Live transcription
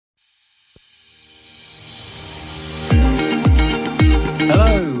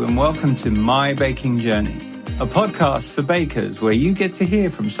welcome to My Baking Journey, a podcast for bakers where you get to hear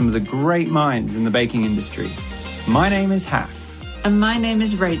from some of the great minds in the baking industry. My name is Haf. And my name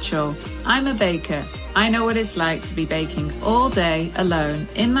is Rachel. I'm a baker. I know what it's like to be baking all day alone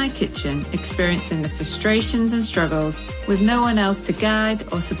in my kitchen, experiencing the frustrations and struggles with no one else to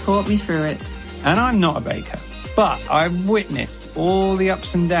guide or support me through it. And I'm not a baker, but I've witnessed all the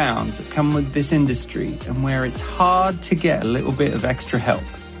ups and downs that come with this industry and where it's hard to get a little bit of extra help.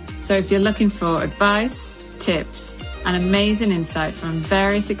 So if you're looking for advice, tips, and amazing insight from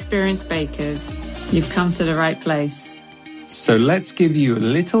various experienced bakers, you've come to the right place. So let's give you a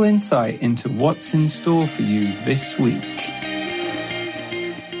little insight into what's in store for you this week.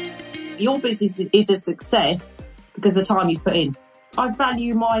 Your business is a success because of the time you put in. I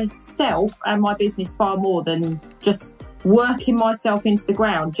value myself and my business far more than just working myself into the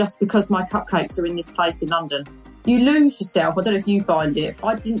ground just because my cupcakes are in this place in London. You lose yourself. I don't know if you find it.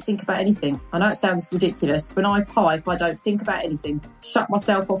 I didn't think about anything. I know it sounds ridiculous. When I pipe, I don't think about anything. Shut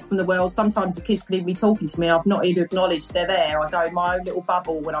myself off from the world. Sometimes the kids can even be talking to me and I've not even acknowledged they're there. I go in my own little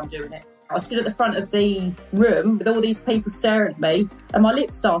bubble when I'm doing it. I stood at the front of the room with all these people staring at me and my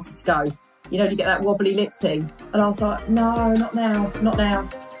lips started to go. You know, you get that wobbly lip thing. And I was like, no, not now, not now.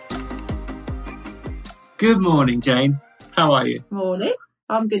 Good morning, Jane. How are you? Morning.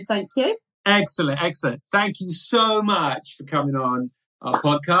 I'm good, thank you. Excellent, excellent. Thank you so much for coming on our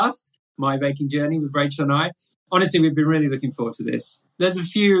podcast, My Baking Journey with Rachel and I. Honestly, we've been really looking forward to this. There's a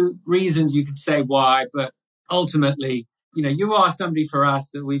few reasons you could say why, but ultimately, you know, you are somebody for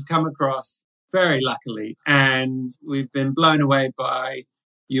us that we've come across very luckily, and we've been blown away by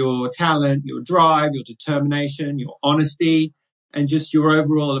your talent, your drive, your determination, your honesty, and just your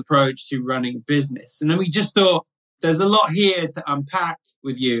overall approach to running a business. And then we just thought there's a lot here to unpack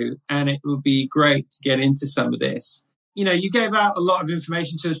with you, and it would be great to get into some of this. You know, you gave out a lot of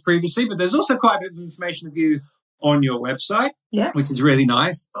information to us previously, but there's also quite a bit of information of you on your website, which is really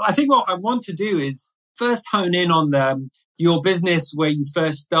nice. I think what I want to do is first hone in on your business where you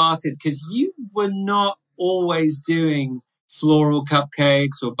first started, because you were not always doing floral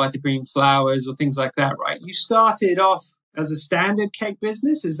cupcakes or buttercream flowers or things like that, right? You started off as a standard cake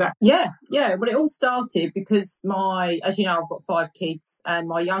business, is that? Yeah. Well, it all started because as you know, I've got 5 kids and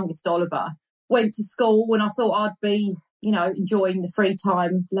my youngest, Oliver, went to school when I thought I'd be, you know, enjoying the free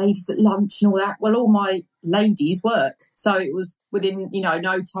time, ladies at lunch and all that. Well, all my ladies work. So it was within, you know,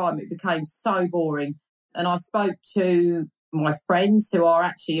 no time, it became so boring. And I spoke to my friends who are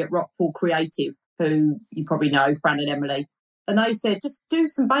actually at Rockpool Creative, who you probably know, Fran and Emily. And they said, just do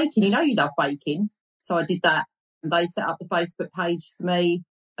some baking. You know you love baking. So I did that. And they set up the Facebook page for me.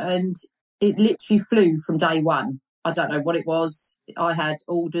 And it literally flew from day one. I don't know what it was. I had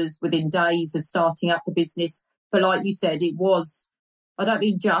orders within days of starting up the business. But like you said, it was, I don't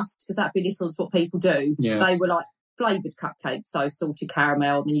mean just, because that belittles what people do. Yeah. They were like flavoured cupcakes, so salted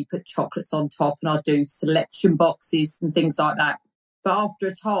caramel. And then you put chocolates on top. And I'd do selection boxes and things like that. But after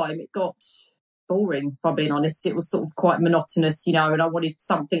a time, it got boring, if I'm being honest. It was sort of quite monotonous, you know, and I wanted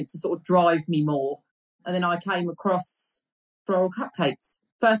something to sort of drive me more. And then I came across floral cupcakes.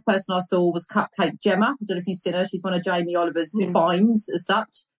 First person I saw was Cupcake Gemma. I don't know if you've seen her. She's one of Jamie Oliver's finds as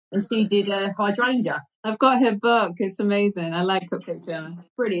such. And she did a hydrangea. I've got her book. It's amazing. I like Cupcake Gemma.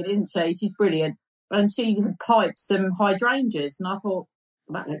 Brilliant, isn't she? She's brilliant. And she had piped some hydrangeas. And I thought,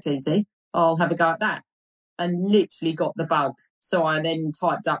 well, that looks easy. I'll have a go at that. And literally got the bug. So I then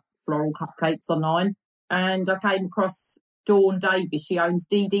typed up floral cupcakes online. And I came across Dawn Davis. She owns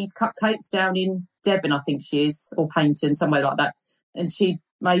DD's Cupcakes down in Devon, I think she is, or Paynton, somewhere like that. And she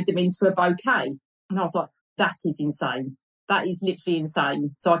made them into a bouquet. And I was like, that is insane. That is literally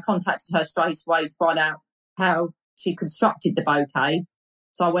insane. So I contacted her straight away to find out how she constructed the bouquet.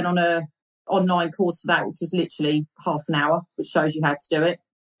 So I went on a online course for that, which was literally half an hour, which shows you how to do it.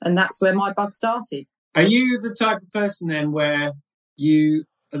 And that's where my bug started. Are you the type of person then where you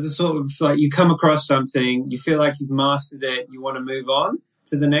are the sort of like you come across something, you feel like you've mastered it, you want to move on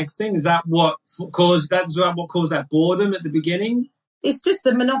to the next thing? Is that what caused that boredom at the beginning? It's just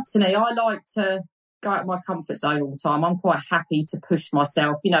the monotony. I like to go out of my comfort zone all the time. I'm quite happy to push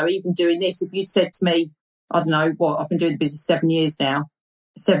myself. You know, even doing this, if you'd said to me, I don't know what, I've been doing the business 7 years now.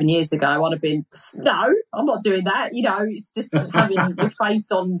 7 years ago, I'd have been, no, I'm not doing that. You know, it's just having your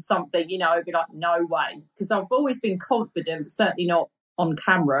face on something, you know, I'd be like, no way. Because I've always been confident, but certainly not on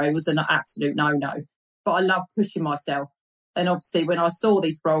camera. It was an absolute no-no. But I love pushing myself. And obviously when I saw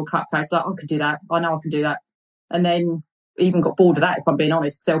these floral cupcakes, I could do that. I know I can do that. And then even got bored of that, if I'm being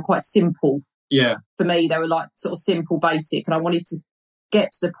honest, because they were quite simple. Yeah. For me, they were like sort of simple, basic. And I wanted to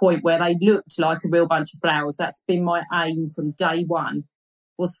get to the point where they looked like a real bunch of flowers. That's been my aim from day one,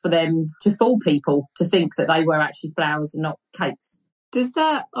 was for them to fool people to think that they were actually flowers and not cakes. Does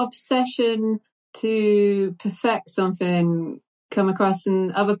that obsession to perfect something come across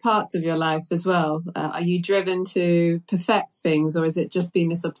in other parts of your life as well? Are you driven to perfect things, or is it just been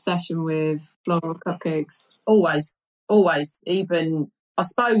this obsession with floral cupcakes? Always. Even, I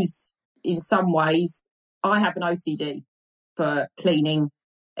suppose, in some ways, I have an OCD for cleaning,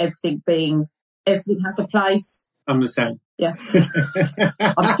 everything has a place. I'm the same. Yeah.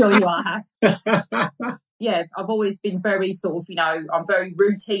 I'm sure you are, have. Yeah, I've always been very sort of, I'm very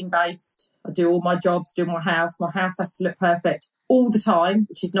routine based. I do all my jobs, do my house. My house has to look perfect all the time,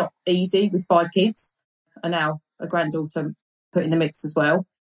 which is not easy with 5 kids and now a granddaughter put in the mix as well.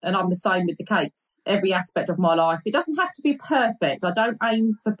 And I'm the same with the cakes. Every aspect of my life. It doesn't have to be perfect. I don't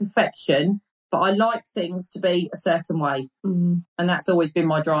aim for perfection, but I like things to be a certain way. And that's always been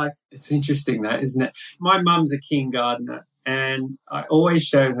my drive. It's interesting that, isn't it? My mum's a keen gardener, and I always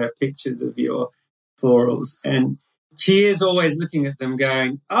show her pictures of your florals, and she is always looking at them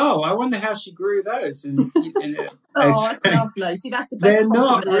going, oh, I wonder how she grew those. And it's lovely. See, that's the best they're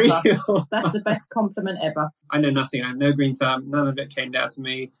not compliment real. ever. That's the best compliment ever. I know nothing. I have no green thumb. None of it came down to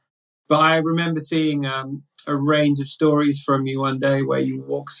me. But I remember seeing a range of stories from you one day where you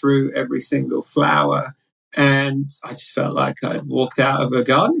walked through every single flower, and I just felt like I'd walked out of a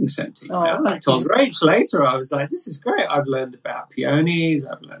gardening centre. I told Rach later, I was like, this is great. I've learned about peonies.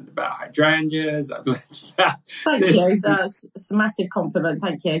 I've learned about hydrangeas. I've learned about Thank you. That's a massive compliment.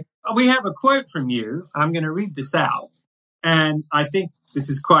 Thank you. We have a quote from you. I'm going to read this out. And I think this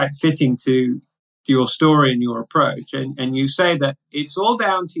is quite fitting to your story and your approach. And you say that it's all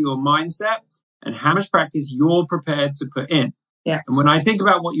down to your mindset and how much practice you're prepared to put in. Yeah. And when I think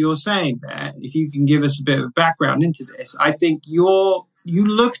about what you're saying there, if you can give us a bit of background into this, I think you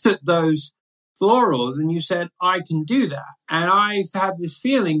looked at those florals and you said, I can do that. And I've had this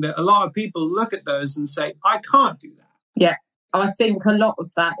feeling that a lot of people look at those and say, I can't do that. Yeah. I think a lot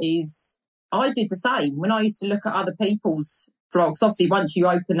of that is, I did the same when I used to look at other people's florals. Obviously, once you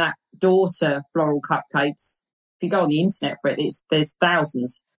open that door to floral cupcakes, if you go on the internet for it, there's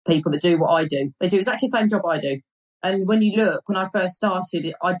thousands of people that do what I do. They do exactly the same job I do. And when you look, when I first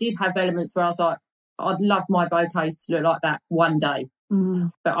started, I did have elements where I was like, I'd love my bouquets to look like that one day. But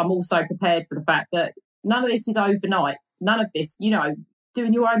I'm also prepared for the fact that none of this is overnight. None of this,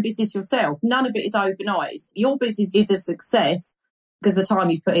 doing your own business yourself, none of it is overnight. Your business is a success because of the time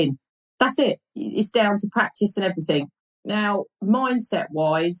you've put in. That's it. It's down to practice and everything. Now,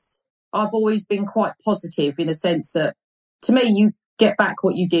 mindset-wise, I've always been quite positive in the sense that, to me, you get back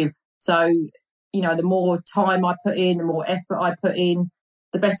what you give. So, the more time I put in, the more effort I put in,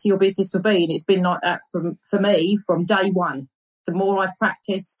 the better your business will be. And it's been like that for me from day one. The more I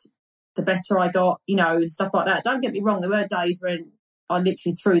practiced, the better I got, and stuff like that. Don't get me wrong, there were days when I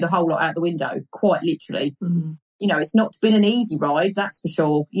literally threw the whole lot out the window, quite literally. It's not been an easy ride, that's for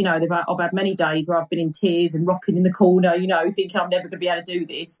sure. I've had many days where I've been in tears and rocking in the corner, thinking I'm never going to be able to do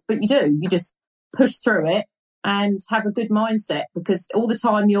this. But you do. You just push through it and have a good mindset, because all the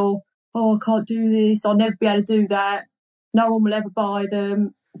time you're, I can't do this, I'll never be able to do that, no one will ever buy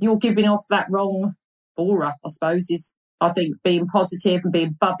them. You're giving off that wrong aura, I suppose, is, I think, being positive and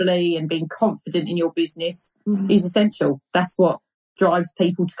being bubbly and being confident in your business is essential. That's what drives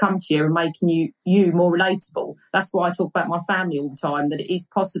people to come to you and making you more relatable. That's why I talk about my family all the time, that it is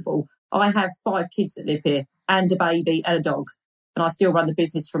possible. I have 5 kids that live here and a baby and a dog, and I still run the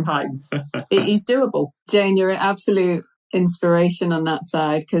business from home. It is doable. Jane, you're an absolute inspiration on that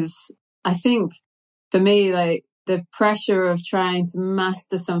side, because I think for me, like, the pressure of trying to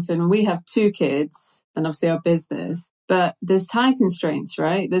master something, we have 2 kids and obviously our business, but there's time constraints,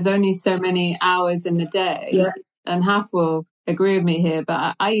 right? There's only so many hours in the day. Yeah. And Haf will agree with me here,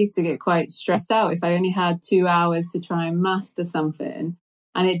 but I used to get quite stressed out if I only had 2 hours to try and master something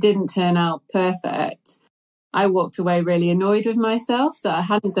and it didn't turn out perfect. I walked away really annoyed with myself that I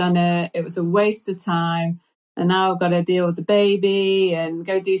hadn't done it. It was a waste of time. And now I've got to deal with the baby and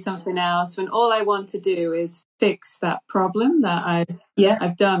go do something else, when all I want to do is fix that problem that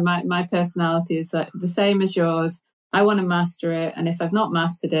I've done. My personality is the same as yours. I want to master it. And if I've not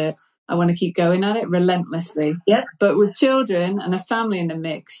mastered it, I want to keep going at it relentlessly. Yeah. But with children and a family in the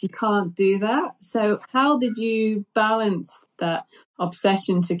mix, you can't do that. So how did you balance that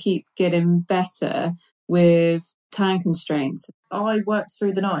obsession to keep getting better with time constraints? I worked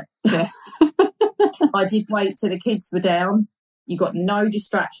through the night. Yeah. I did wait till the kids were down. You got no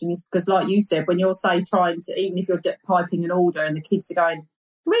distractions, because like you said, when you're, say, trying to, even if you're piping an order and the kids are going,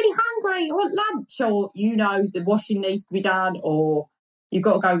 really hungry, I want lunch, or, the washing needs to be done, or you've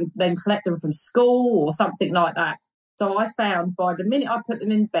got to go then collect them from school or something like that. So I found by the minute I put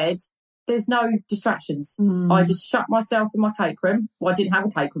them in bed, there's no distractions. I just shut myself in my cake room. Well, I didn't have a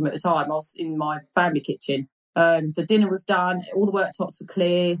cake room at the time. I was in my family kitchen. So dinner was done, all the worktops were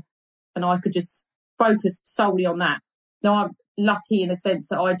clear, and I could just focus solely on that. Now, I'm lucky in the sense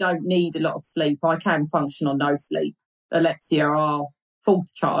that I don't need a lot of sleep. I can function on no sleep. Alexia, our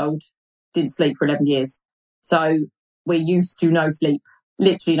fourth child, didn't sleep for 11 years. So we're used to no sleep,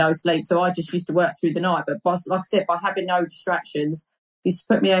 literally no sleep. So I just used to work through the night. But like I said, by having no distractions, I used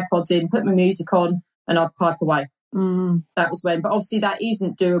to put my AirPods in, put my music on, and I'd pipe away. That was when. But obviously that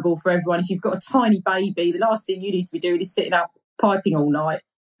isn't doable for everyone. If you've got a tiny baby, the last thing you need to be doing is sitting up piping all night.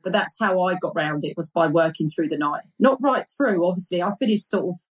 But that's how I got round it, was by working through the night. Not right through, obviously. I finished sort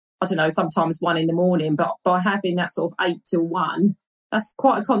of, I don't know, sometimes 1 a.m, but by having that sort of 8 till 1, that's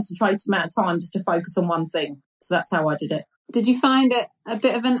quite a concentrated amount of time just to focus on one thing. So that's how I did it. Did you find it a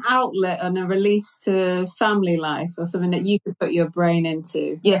bit of an outlet and a release to family life, or something that you could put your brain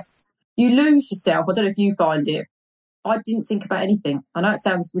into? Yes. You lose yourself. I don't know if you find it. I didn't think about anything. I know it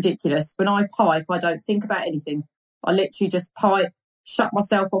sounds ridiculous. When I pipe, I don't think about anything. I literally just pipe, shut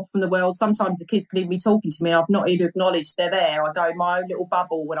myself off from the world. Sometimes the kids can even be talking to me and I've not even acknowledged they're there. I go in my own little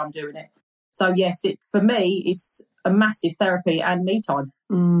bubble when I'm doing it. So yes, for me, it's a massive therapy and me time.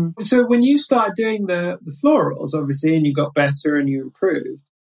 So when you started doing the florals, obviously, and you got better and you improved,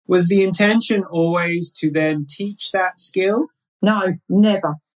 was the intention always to then teach that skill? No,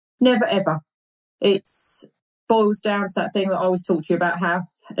 never. Never, ever. It's boils down to that thing that I always talk to you about, how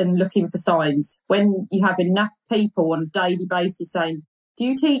and looking for signs. When you have enough people on a daily basis saying, do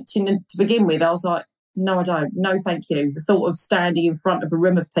you teach? And to begin with, I was like, no, I don't. No, thank you. The thought of standing in front of a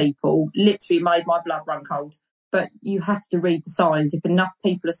room of people literally made my blood run cold. But you have to read the signs. If enough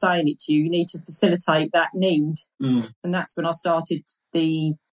people are saying it to you, you need to facilitate that need. And that's when I started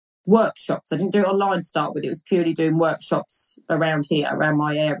the workshops. I didn't do it online to start with. It was purely doing workshops around here, around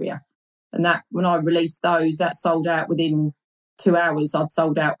my area. And that, when I released those, that sold out within 2 hours. I'd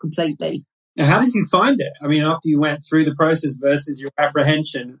sold out completely. Now, how did you find it? I mean, after you went through the process versus your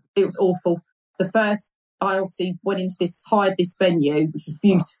apprehension? It was awful. I obviously went into hired this venue, which was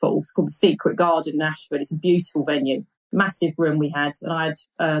beautiful. It's called the Secret Garden in Ashford. It's a beautiful venue. Massive room we had. And I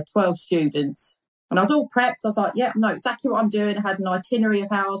had 12 students. And I was all prepped. I was like, yeah, I know exactly what I'm doing. I had an itinerary of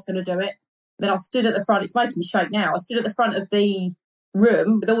how I was going to do it. Then I stood at the front. It's making me shake now. I stood at the front of the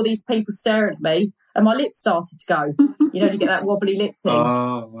room with all these people staring at me, and my lips started to go. You get that wobbly lip thing.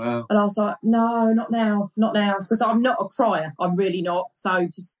 Oh, wow. And I was like, no, not now, because I'm not a crier. I'm really not. So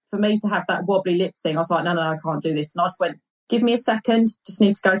just for me to have that wobbly lip thing, I was like, no, I can't do this. And I just went, give me a second, just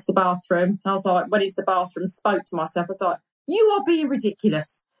need to go to the bathroom. And I was like, went into the bathroom, spoke to myself. I was like, you are being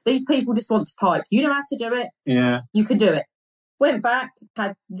ridiculous. These people just want to pipe. You know how to do it. Yeah. You can do it. Went back,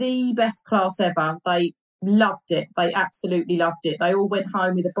 had the best class ever. They loved it. They absolutely loved it. They all went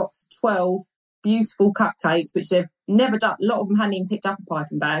home with a box of 12 beautiful cupcakes, which they've never done. A lot of them hadn't even picked up a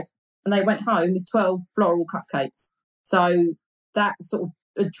piping bag. And they went home with 12 floral cupcakes. So that sort of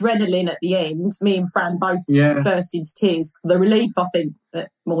adrenaline at the end, me and Fran both burst into tears. The relief, I think,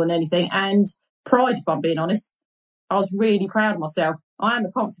 more than anything. And pride, if I'm being honest. I was really proud of myself. I am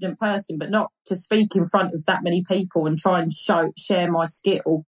a confident person, but not to speak in front of that many people and try and share my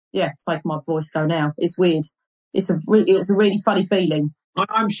skill. Yeah, it's making my voice go now. It's weird. It's a really funny feeling.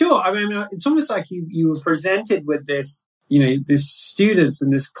 I'm sure. I mean, it's almost like you were presented with this, this students in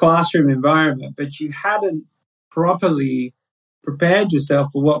this classroom environment, but you hadn't properly prepared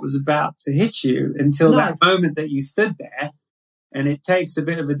yourself for what was about to hit you until that moment that you stood there. And it takes a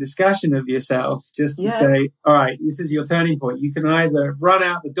bit of a discussion of yourself just to say, all right, this is your turning point. You can either run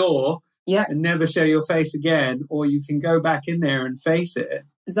out the door and never show your face again, or you can go back in there and face it.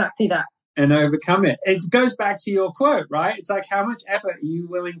 Exactly that. And overcome it. It goes back to your quote, right? It's like, how much effort are you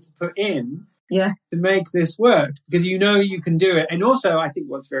willing to put in to make this work? Because you can do it. And also, I think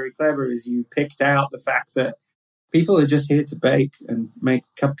what's very clever is you picked out the fact that people are just here to bake and make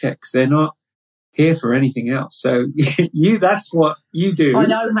cupcakes. They're not here for anything else. So that's what you do. I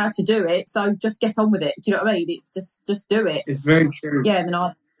know how to do it, so just get on with it. Do you know what I mean? It's just do it. It's very true. Yeah, and then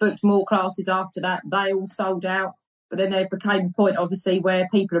I booked more classes after that. They all sold out. But then there became a point, obviously, where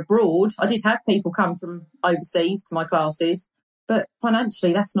people abroad, I did have people come from overseas to my classes, but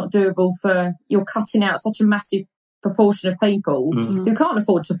financially that's not doable. You're cutting out such a massive proportion of people who can't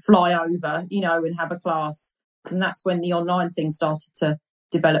afford to fly over, and have a class. And that's when the online thing started to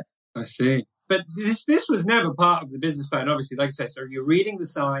develop. I see. But this was never part of the business plan, obviously. Like I say, so you're reading the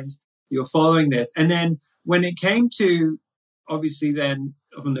signs, you're following this. And then when it came to, obviously then,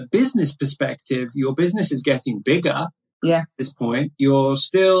 from the business perspective, your business is getting bigger at this point. You're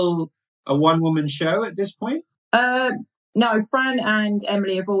still a one-woman show at this point? No, Fran and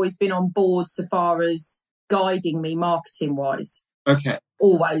Emily have always been on board so far as guiding me marketing-wise. Okay.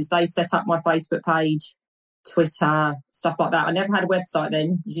 Always. They set up my Facebook page, Twitter, stuff like that. I never had a website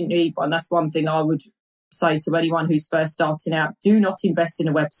then. You didn't need one. That's one thing I would say to anyone who's first starting out. Do not invest in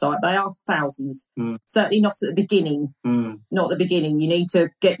a website. They are thousands. Certainly not at the beginning. Not at the beginning. You need to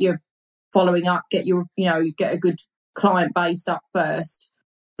get your following up, get a good client base up first,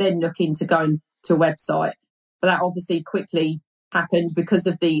 then look into going to a website. But that obviously quickly happened because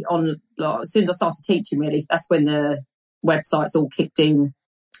of as soon as I started teaching, really, that's when the websites all kicked in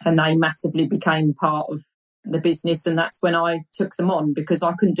and they massively became part of the business. And that's when I took them on because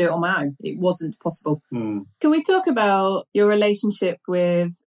I couldn't do it on my own. It wasn't possible. Can we talk about your relationship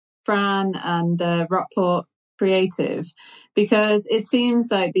with Fran and Rockport Creative? Because it seems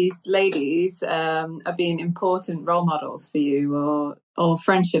like these ladies are being important role models for you, or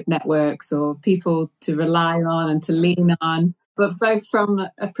friendship networks, or people to rely on and to lean on. But both from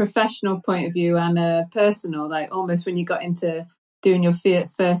a professional point of view and a personal, like almost when you got into doing your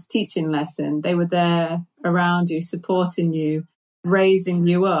first teaching lesson, they were there around you, supporting you, raising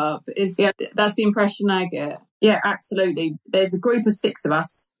you up. That's the impression I get. Yeah, absolutely. There's a group of 6 of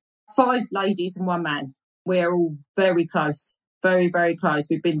us, 5 ladies and 1 man. We're all very close, very, very close.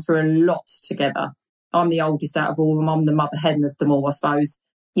 We've been through a lot together. I'm the oldest out of all of them. I'm the mother hen of them all, I suppose.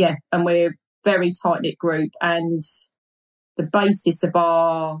 Yeah, and we're a very tight-knit group. And the basis of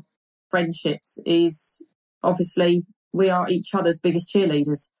our friendships is obviously we are each other's biggest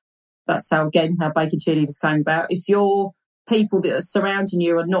cheerleaders. That's how Baking Cheerleaders came about. If your people that are surrounding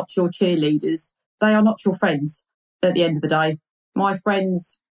you are not your cheerleaders, they are not your friends at the end of the day. My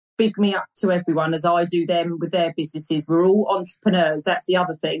friends big me up to everyone as I do them with their businesses. We're all entrepreneurs. That's the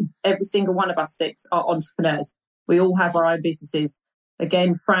other thing. Every single one of us 6 are entrepreneurs. We all have our own businesses.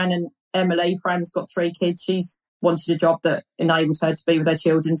 Again, Fran and Emily, Fran's got 3 kids. She's wanted a job that enabled her to be with her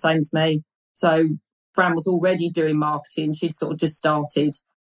children, same as me. So Fran was already doing marketing. She'd sort of just started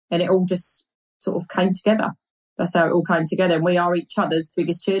and it all just sort of came together. That's how it all came together. And we are each other's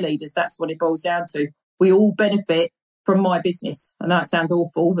biggest cheerleaders. That's what it boils down to. We all benefit from my business. I know it sounds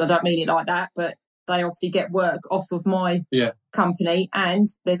awful. I don't mean it like that, but they obviously get work off of my company. And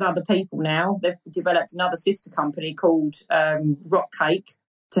there's other people now. They've developed another sister company called Rock Cake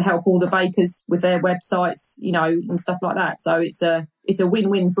to help all the bakers with their websites, and stuff like that. So it's a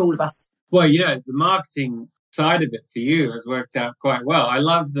win-win for all of us. Well, the marketing side of it for you has worked out quite well. I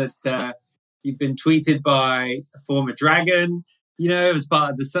love that you've been tweeted by a former dragon, as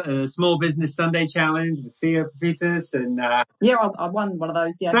part of the Small Business Sunday Challenge with Theo Papitas. And I won one of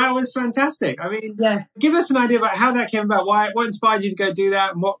those, yeah. That was fantastic. I mean, give us an idea about how that came about. What inspired you to go do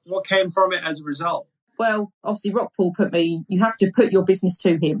that, and what came from it as a result? Well, obviously, Rockpool you have to put your business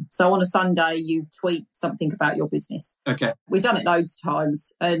to him. So on a Sunday, you tweet something about your business. Okay. We've done it loads of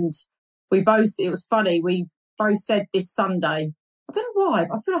times. And it was funny, we both said this Sunday, I don't know why,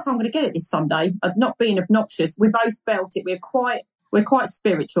 I feel like I'm going to get it this Sunday. I'm not being obnoxious. We both felt it. We're quite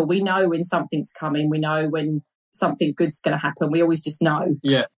spiritual. We know when something's coming. We know when something good's going to happen. We always just know.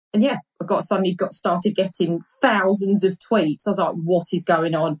 Yeah. And I started getting thousands of tweets. I was like, what is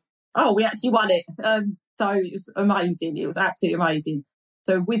going on? Oh, we actually won it. So it was amazing. It was absolutely amazing.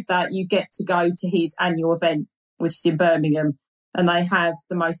 So with that, you get to go to his annual event, which is in Birmingham. And they have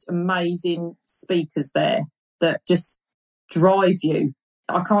the most amazing speakers there that just drive you.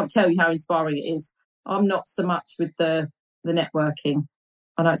 I can't tell you how inspiring it is. I'm not so much with the networking.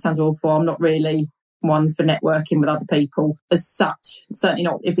 I know it sounds awful. I'm not really one for networking with other people as such. Certainly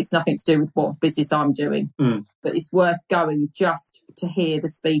not if it's nothing to do with what business I'm doing. But it's worth going just to hear the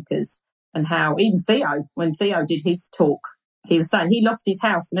speakers and how even when Theo did his talk, he was saying he lost his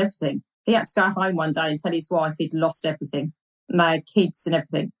house and everything. He had to go home one day and tell his wife he'd lost everything. And they had kids and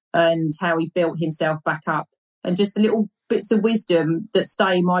everything, and how he built himself back up. And just the little bits of wisdom that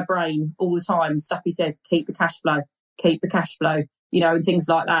stay in my brain all the time. Stuff he says, keep the cash flow, and things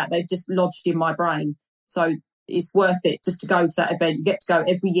like that. They've just lodged in my brain. So it's worth it just to go to that event. You get to go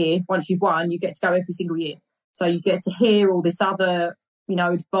every year. Once you've won, you get to go every single year. So you get to hear all this other,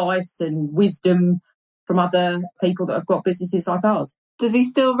 advice and wisdom from other people that have got businesses like ours. Does he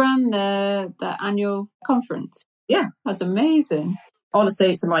still run the annual conference? Yeah. That's amazing.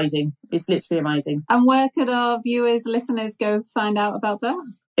 Honestly, it's amazing. It's literally amazing. And where could our viewers, listeners go find out about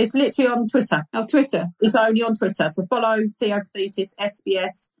that? It's literally on Twitter. Oh, Twitter. It's only on Twitter. So follow Theo Papitas,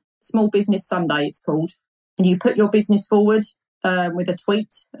 SBS, Small Business Sunday it's called. And you put your business forward with a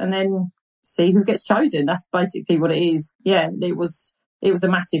tweet and then see who gets chosen. That's basically what it is. Yeah, it was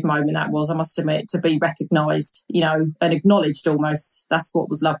a massive moment, that was, I must admit, to be recognised, and acknowledged almost. That's what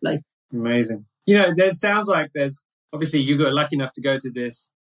was lovely. Amazing. There sounds like there's obviously you got lucky enough to go to this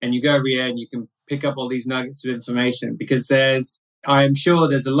and you go every year and you can pick up all these nuggets of information because I am sure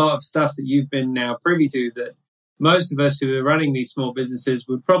there's a lot of stuff that you've been now privy to that most of us who are running these small businesses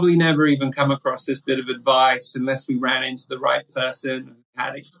would probably never even come across this bit of advice unless we ran into the right person who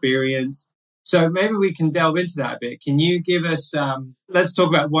had experience. So maybe we can delve into that a bit. Can you give us, let's talk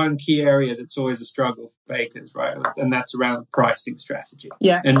about one key area that's always a struggle for bakers, right? And that's around pricing strategy.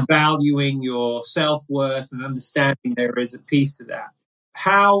 Yeah. And valuing your self-worth and understanding there is a piece to that.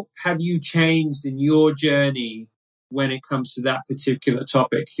 How have you changed in your journey when it comes to that particular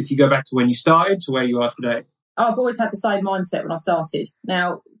topic? If you go back to when you started to where you are today. I've always had the same mindset when I started.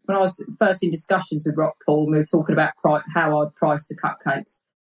 Now, when I was first in discussions with Rockpool and we were talking about how I'd price the cupcakes,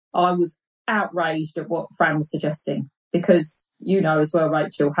 I was outraged at what Fran was suggesting because you know as well,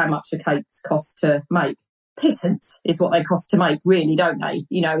 Rachel, how much the cakes cost to make. Pittance is what they cost to make, really, don't they?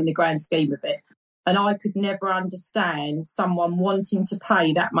 In the grand scheme of it. And I could never understand someone wanting to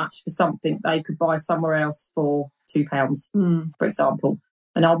pay that much for something they could buy somewhere else for £2, for example.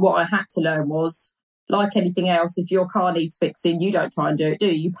 And what I had to learn was, like anything else, if your car needs fixing, you don't try and do it, do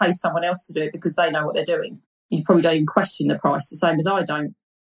you? You pay someone else to do it because they know what they're doing. You probably don't even question the price, the same as I don't.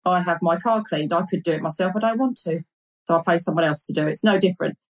 I have my car cleaned. I could do it myself. I don't want to. So I pay someone else to do it. It's no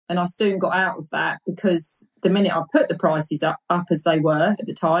different. And I soon got out of that because the minute I put the prices up as they were at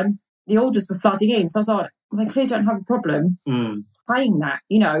the time, the orders were flooding in. So I was like, well, they clearly don't have a problem paying that.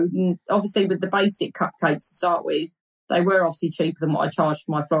 And obviously with the basic cupcakes to start with, they were obviously cheaper than what I charged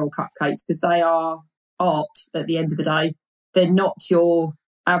for my floral cupcakes because they are art at the end of the day. They're not your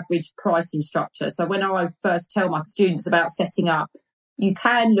average pricing structure. So when I first tell my students about setting up, you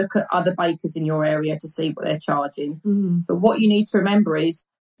can look at other bakers in your area to see what they're charging. But what you need to remember is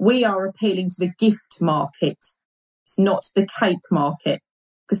we are appealing to the gift market. It's not the cake market.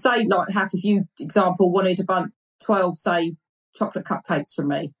 Because say, like, half of you, example, wanted to buy 12, say, chocolate cupcakes from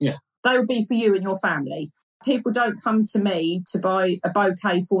me. Yeah. They would be for you and your family. People don't come to me to buy a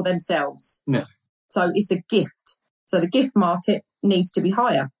bouquet for themselves. No. So it's a gift. So the gift market needs to be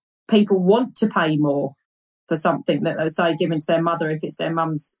higher. People want to pay more for something that they say given to their mother if it's their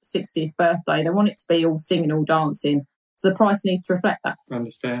mum's 60th birthday. They want it to be all singing, all dancing. So the price needs to reflect that. I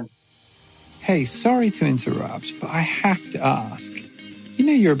understand. Hey, sorry to interrupt, but I have to ask.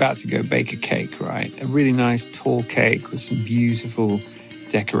 You're about to go bake a cake, right? A really nice tall cake with some beautiful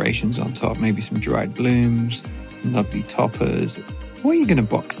decorations on top, maybe some dried blooms, lovely toppers. What are you going to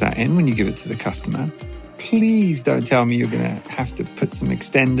box that in when you give it to the customer? Please don't tell me you're going to have to put some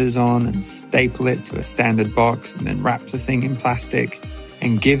extenders on and staple it to a standard box and then wrap the thing in plastic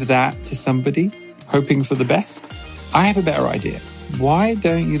and give that to somebody, hoping for the best. I have a better idea. Why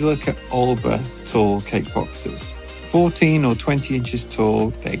don't you look at OLBAA tall cake boxes? 14 or 20 inches tall.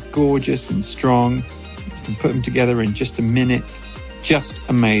 They're gorgeous and strong. You can put them together in just a minute. Just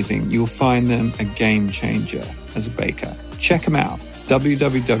amazing. You'll find them a game changer as a baker. Check them out.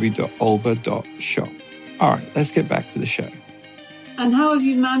 www.olbaa.shop. All right, let's get back to the show. And how have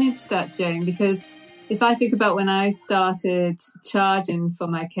you managed that, Jane? Because if I think about when I started charging for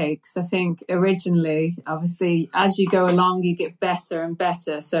my cakes, I think originally, obviously, as you go along, you get better and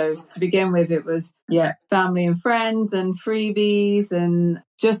better. So to begin with, it was family and friends and freebies and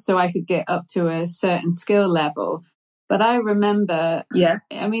just so I could get up to a certain skill level. But I remember,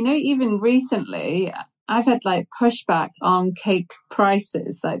 even recently, I've had pushback on cake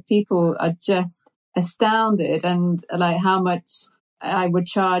prices. People are just astounded and how much I would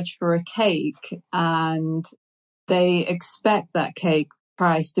charge for a cake, and they expect that cake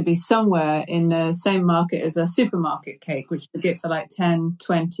price to be somewhere in the same market as a supermarket cake, which you get for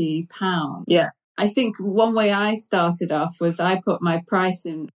 £10-20. Yeah. I think one way I started off was I put my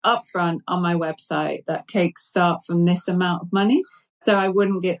pricing up front on my website that cakes start from this amount of money. So I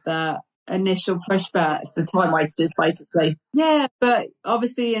wouldn't get that initial pushback. The time wasters, basically. Yeah, but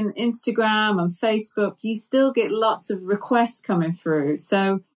obviously in Instagram and Facebook, you still get lots of requests coming through.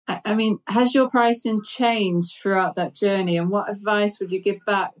 So, I mean, has your pricing changed throughout that journey? And what advice would you give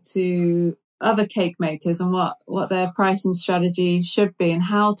back to other cake makers on what their pricing strategy should be and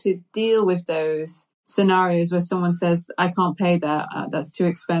how to deal with those scenarios where someone says, I can't pay that, that's too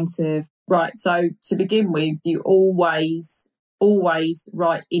expensive? Right. So to begin with, you always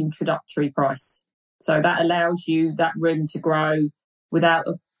write introductory price. So that allows you that room to grow without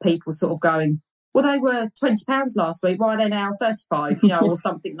people sort of going, well, they were £20 last week, why are they now 35, or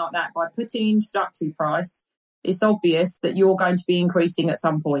something like that. By putting introductory price, it's obvious that you're going to be increasing at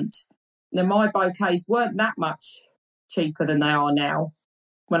some point. Now, my bouquets weren't that much cheaper than they are now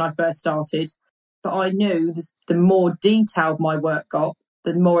when I first started, but I knew the more detailed my work got,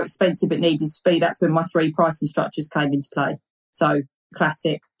 the more expensive it needed to be. That's when my 3 pricing structures came into play. So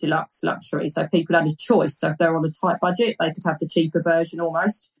classic, deluxe, luxury. So people had a choice. So if they're on a tight budget, they could have the cheaper version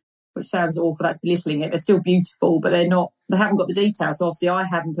almost, which sounds awful. That's belittling it. They're still beautiful, but they haven't got the details. So obviously I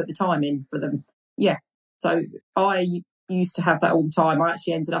haven't put the time in for them. Yeah. So I used to have that all the time. I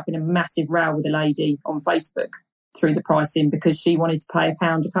actually ended up in a massive row with a lady on Facebook through the pricing because she wanted to pay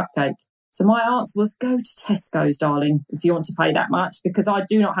 £1 a cupcake. So my answer was, go to Tesco's, darling, if you want to pay that much, because I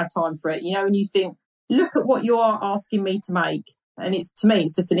do not have time for it. You know, and you think, look at what you are asking me to make. And to me,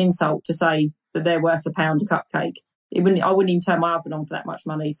 it's just an insult to say that they're worth £1 a cupcake. I wouldn't even turn my oven on for that much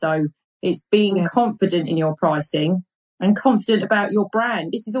money. So it's being confident in your pricing and confident about your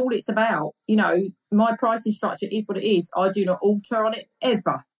brand. This is all it's about. You know, my pricing structure is what it is. I do not alter on it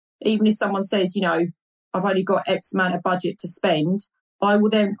ever. Even if someone says, you know, I've only got X amount of budget to spend, I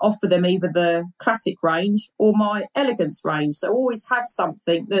will then offer them either the classic range or my elegance range. So always have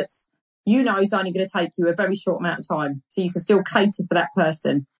something that's, you know, is only going to take you a very short amount of time. So you can still cater for that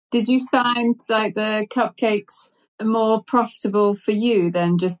person. Did you find like the cupcakes more profitable for you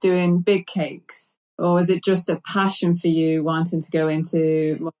than just doing big cakes? Or was it just a passion for you wanting to go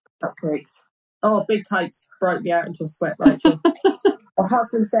into more cupcakes? Oh, big cakes broke me out into a sweat, Rachel. My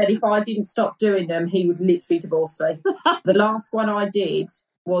husband said if I didn't stop doing them, he would literally divorce me. The last one I did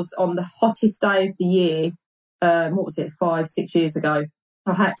was on the hottest day of the year. What was it, 5-6 years ago?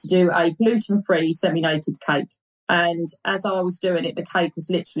 I had to do a gluten-free semi-naked cake. And as I was doing it, the cake was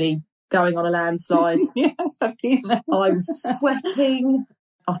literally going on a landslide. Yeah, I've been there. I was sweating.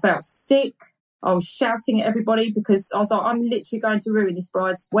 I felt sick. I was shouting at everybody because I was like, I'm literally going to ruin this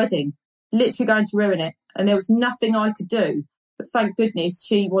bride's wedding. Literally going to ruin it. And there was nothing I could do. But thank goodness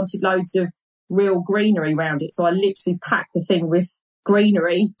she wanted loads of real greenery around it. So I literally packed the thing with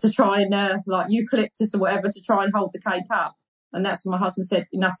greenery to try and like eucalyptus or whatever to try and hold the cake up. And that's when my husband said,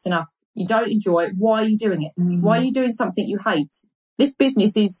 enough's enough. You don't enjoy it. Why are you doing it? Why are you doing something you hate? This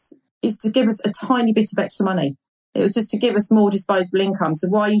business is to give us a tiny bit of extra money. It was just to give us more disposable income. So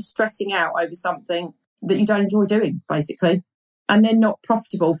why are you stressing out over something that you don't enjoy doing, basically? And they're not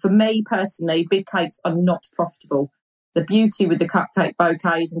profitable. For me personally, big cakes are not profitable. The beauty with the cupcake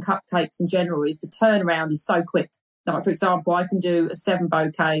bouquets and cupcakes in general is the turnaround is so quick. Like, for example, I can do a 7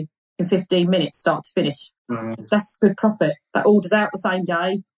 bouquet in 15 minutes, start to finish. That's good profit. That order's out the same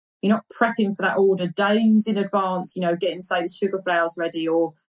day. You're not prepping for that order days in advance, you know, getting, say, the sugar flowers ready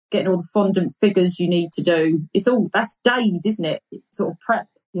or getting all the fondant figures you need to do. That's days, isn't it? Sort of prep.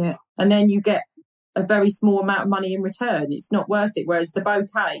 Yeah. And then you get a very small amount of money in return. It's not worth it. Whereas the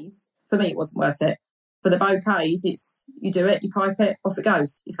bouquets, for me, it wasn't worth it. For the bouquets, it's you do it, you pipe it, off it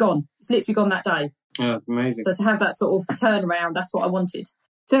goes. It's gone. It's literally gone that day. Yeah, amazing. So to have that sort of turnaround, that's what I wanted.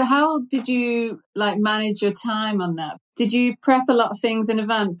 So how did you manage your time on that? Did you prep a lot of things in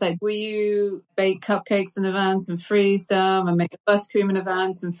advance? Like, will you bake cupcakes in advance and freeze them and make the buttercream in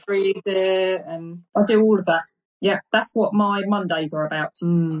advance and freeze it? And I do all of that. Yeah, that's what my Mondays are about.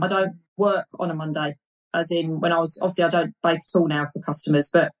 I don't work on a Monday, as in when I was, obviously I don't bake at all now for customers,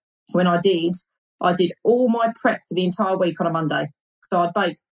 but when I did all my prep for the entire week on a Monday. So I'd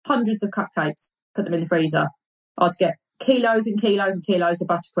bake hundreds of cupcakes, put them in the freezer. I'd get kilos and kilos and kilos of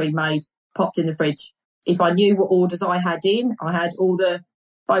buttercream made, popped in the fridge. If I knew what orders I had in, I had all the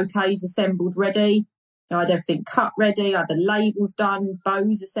bouquets assembled ready. I had everything cut ready. I had the labels done,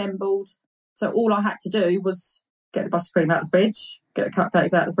 bows assembled. So all I had to do was get the buttercream out of the fridge, get the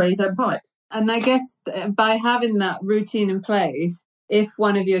cupcakes out of the freezer and pipe. And I guess by having that routine in place, if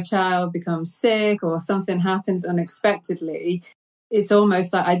one of your child becomes sick or something happens unexpectedly, it's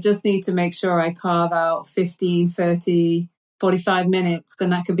almost like I just need to make sure I carve out 15, 30, 45 minutes,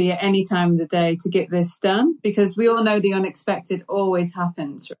 and that could be at any time of the day to get this done, because we all know the unexpected always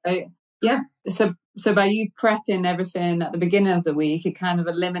happens, right? Yeah. So by you prepping everything at the beginning of the week, it kind of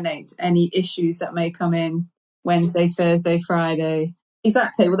eliminates any issues that may come in Wednesday, Thursday, Friday.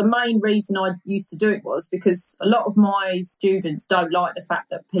 Exactly. Well, the main reason I used to do it was because a lot of my students don't like the fact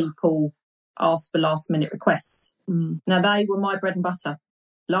that people ask for last-minute requests. Now, they were my bread and butter.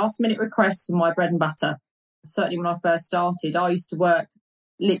 Last-minute requests were my bread and butter. Certainly when I first started, I used to work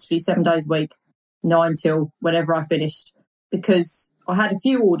literally 7 days a week, 9 till whenever I finished, because I had a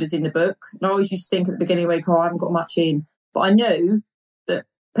few orders in the book. And I always used to think at the beginning of the week, I haven't got much in. But I knew that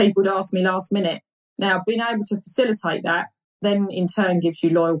people would ask me last minute. Now, being able to facilitate that then in turn gives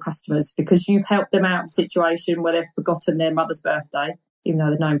you loyal customers, because you've helped them out of a situation where they've forgotten their mother's birthday, even though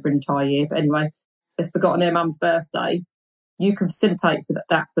they've known for an entire year. But anyway, they've forgotten their mum's birthday. You can facilitate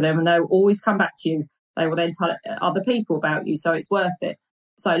that for them, and they'll always come back to you. They will then tell other people about you, so it's worth it.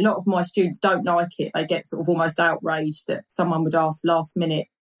 So a lot of my students don't like it. They get sort of almost outraged that someone would ask last minute,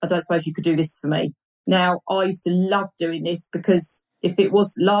 I don't suppose you could do this for me. Now, I used to love doing this because if it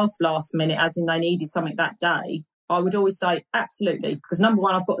was last minute, as in they needed something that day, I would always say absolutely. Because number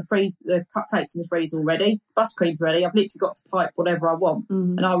one, I've got the cupcakes in the freezer already, buttercream's ready. I've literally got to pipe whatever I want.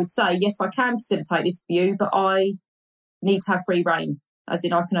 And I would say, yes, I can facilitate this for you, but I need to have free reign. As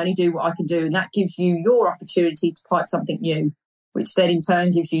in, I can only do what I can do. And that gives you your opportunity to pipe something new, which then in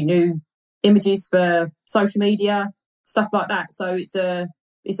turn gives you new images for social media, stuff like that. So it's a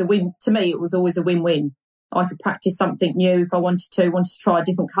win. To me, it was always a win-win. I could practice something new if I wanted to try a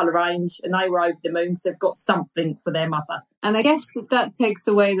different colour range, and they were over the moon because they've got something for their mother. And I guess that takes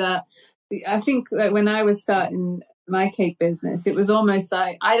away that. I think that when I was starting my cake business, it was almost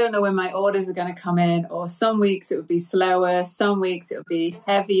like, I don't know when my orders are going to come in, or some weeks it would be slower, some weeks it would be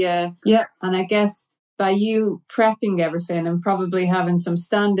heavier. Yeah. And I guess by you prepping everything and probably having some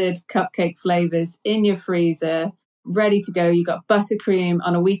standard cupcake flavours in your freezer, ready to go, you got buttercream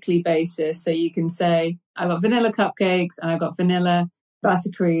on a weekly basis. So you can say, I got vanilla cupcakes and I got vanilla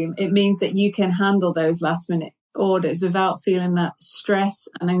buttercream. It means that you can handle those last minute orders without feeling that stress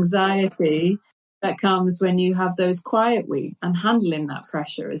and anxiety that comes when you have those quiet weeks, and handling that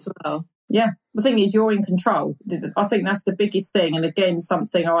pressure as well. Yeah. The thing is, you're in control. I think that's the biggest thing. And again,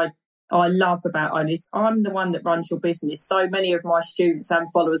 something I love about Onis, I'm the one that runs your business. So many of my students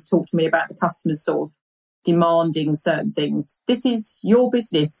and followers talk to me about the customers sort of demanding certain things. This is your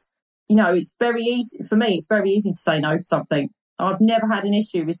business. You know, it's very easy for me. It's very easy to say no for something. I've never had an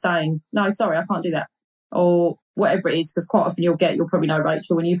issue with saying, no, sorry, I can't do that. Or whatever it is, because quite often you'll probably know,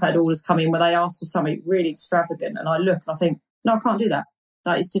 Rachel, when you've had orders come in where they ask for something really extravagant and I look and I think, no, I can't do that.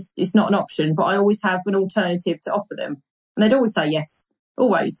 That is just, it's not an option. But I always have an alternative to offer them. And they'd always say yes.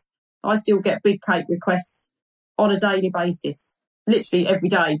 Always. I still get big cake requests on a daily basis, literally every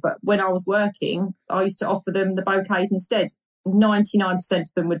day. But when I was working, I used to offer them the bouquets instead. 99%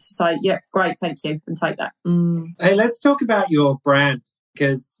 of them would say, yeah, great, thank you, and take that. Hey, let's talk about your brand,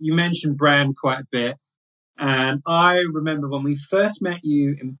 because you mentioned brand quite a bit. And I remember when we first met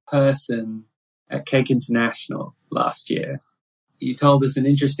you in person at Cake International last year, you told us an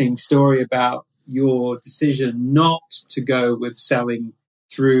interesting story about your decision not to go with selling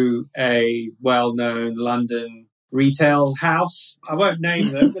through a well-known London retail house. I won't name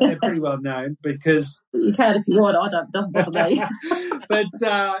them, but they're pretty well known because... You can if you want, doesn't bother me. But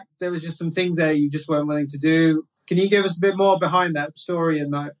there was just some things there you just weren't willing to do. Can you give us a bit more behind that story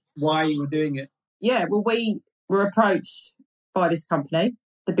and why you were doing it? Yeah, well, we were approached by this company,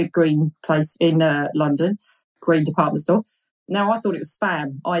 the big green place in London, green department store. Now, I thought it was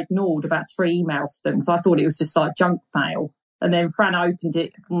spam. I ignored about 3 emails from them because I thought it was just like junk mail. And then Fran opened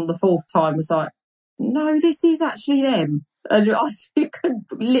it on the 4th time, was like, no, this is actually them. And I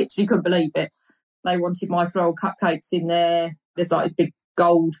literally couldn't believe it. They wanted my floral cupcakes in there. There's like this big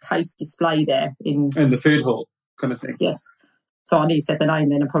gold case display there. In the food hall kind of thing. Yes. So I nearly said the name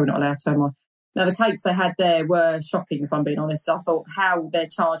then. I'm probably not allowed to, am I? Now, the cakes they had there were shocking, if I'm being honest. I thought how they're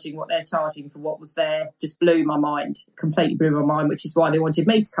charging what they're charging for what was there just blew my mind, completely blew my mind, which is why they wanted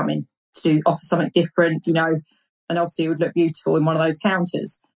me to come in to offer something different, you know, and obviously it would look beautiful in one of those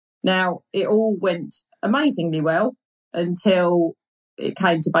counters. Now, it all went amazingly well until it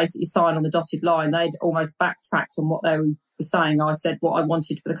came to basically sign on the dotted line. They'd almost backtracked on what they were saying. I said what I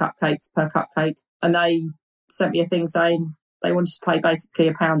wanted for the cupcakes per cupcake, and they sent me a thing saying they wanted to pay basically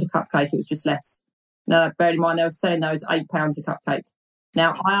 £1 a cupcake. It was just less. Now, bear in mind, they were selling those £8 a cupcake.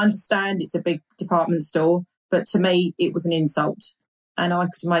 Now, I understand it's a big department store, but to me, it was an insult. And I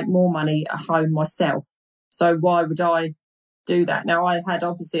could make more money at home myself. So why would I do that? Now, I had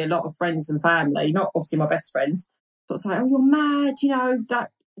obviously a lot of friends and family, not obviously my best friends, sort of say, oh, you're mad, you know,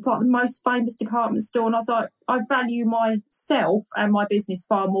 that it's like the most famous department store. And I was like, I value myself and my business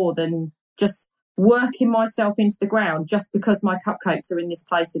far more than just working myself into the ground just because my cupcakes are in this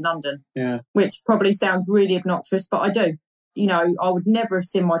place in London. Yeah. Which probably sounds really obnoxious, but I do. You know, I would never have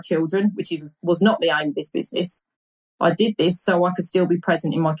seen my children, which was not the aim of this business. I did this so I could still be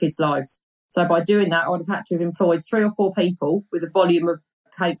present in my kids' lives. So by doing that, I would have had to have employed 3 or 4 people with the volume of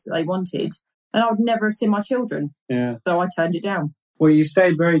cakes that they wanted, and I would never have seen my children. Yeah. So I turned it down. Well, you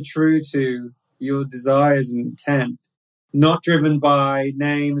stayed very true to your desires and intent, not driven by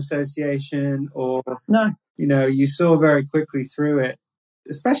name association or, no. You know, you saw very quickly through it,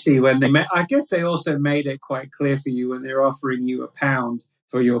 especially when I guess they also made it quite clear for you when they're offering you £1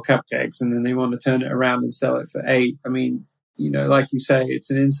 for your cupcakes and then they want to turn it around and sell it for 8. I mean, you know, like you say, it's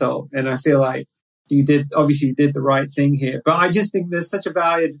an insult. And I feel like you did the right thing here. But I just think there's such a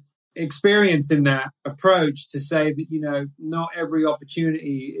experience in that approach to say that, not every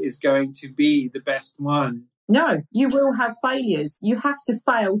opportunity is going to be the best one. No, you will have failures. You have to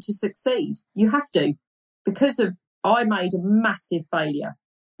fail to succeed. You have to. I made a massive failure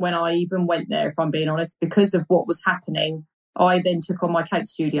when I even went there, if I'm being honest, because of what was happening. I then took on my cake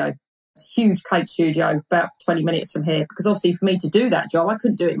studio. It's a huge cake studio about 20 minutes from here, because obviously for me to do that job, I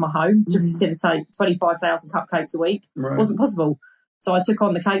couldn't do it in my home to facilitate 25,000 cupcakes a week. Right. It wasn't possible. So I took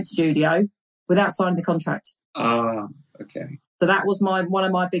on the cake studio without signing the contract. Okay. So that was one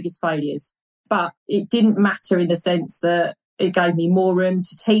of my biggest failures. But it didn't matter in the sense that it gave me more room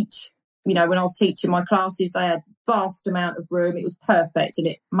to teach. When I was teaching my classes, they had vast amount of room. It was perfect, and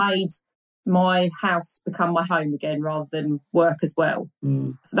it made my house become my home again rather than work as well.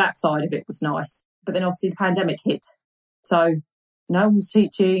 So that side of it was nice. But then obviously the pandemic hit. So no one was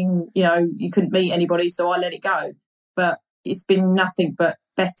teaching, you couldn't meet anybody, so I let it go. But it's been nothing but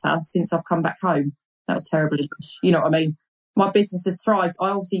better since I've come back home. That was terrible. You know what I mean? My business has thrived. I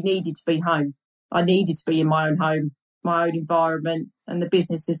obviously needed to be home. I needed to be in my own home, my own environment, and the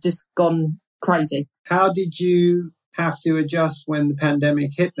business has just gone crazy. How did you have to adjust when the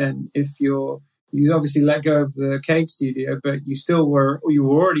pandemic hit then? If you obviously let go of the cake studio, but you were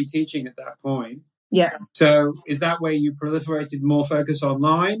already teaching at that point. Yeah. So is that where you proliferated more focus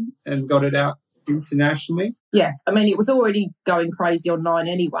online and got it out internationally? Yeah. I mean, it was already going crazy online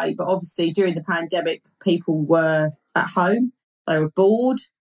anyway, but obviously during the pandemic, people were at home. They were bored.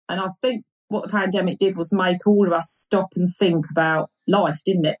 And I think what the pandemic did was make all of us stop and think about life,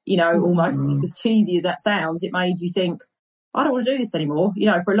 didn't it? Almost as cheesy as that sounds, it made you think, I don't want to do this anymore.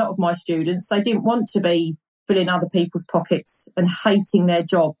 For a lot of my students, they didn't want to be filling other people's pockets and hating their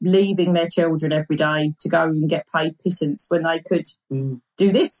job, leaving their children every day to go and get paid pittance when they could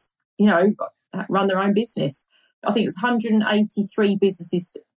do this, run their own business. I think it was 183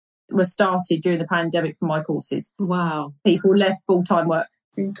 businesses were started during the pandemic for my courses. Wow. People left full-time work.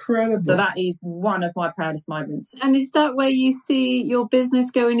 Incredible. So that is one of my proudest moments. And is that where you see your business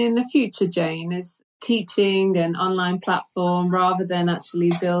going in the future, Jane? Is teaching an online platform rather than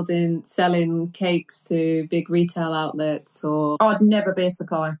actually selling cakes to big retail outlets? Or I'd never be a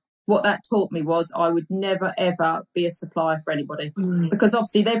supplier. What that taught me was I would never, ever be a supplier for anybody. Because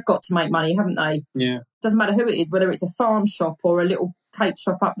obviously they've got to make money, haven't they? Yeah. Doesn't matter who it is, whether it's a farm shop or a little cake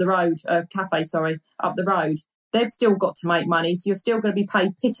shop up the road, up the road. They've still got to make money, so you're still going to be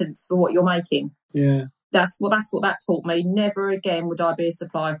paid pittance for what you're making. Yeah. That's what that taught me. Never again would I be a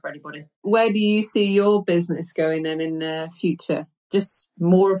supplier for anybody. Where do you see your business going then in the future? Just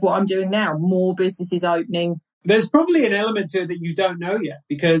more of what I'm doing now, more businesses opening. There's probably an element to it that you don't know yet,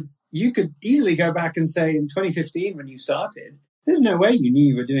 because you could easily go back and say in 2015 when you started, there's no way you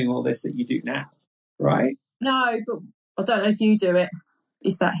knew you were doing all this that you do now, right? No, but I don't know if you do it.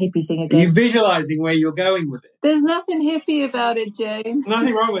 It's that hippie thing again. Are you visualising where you're going with it? There's nothing hippie about it, Jane.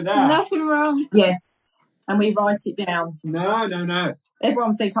 Nothing wrong with that. Nothing wrong. Yes. And we write it down. No.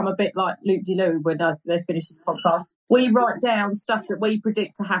 Everyone think I'm a bit like Luke DeLue when they finish this podcast. We write down stuff that we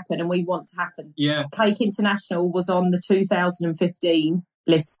predict to happen and we want to happen. Yeah. Cake International was on the 2015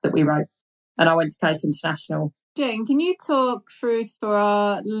 list that we wrote. And I went to Cake International. Jane, can you talk through for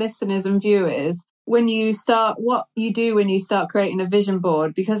our listeners and viewers what you do when you start creating a vision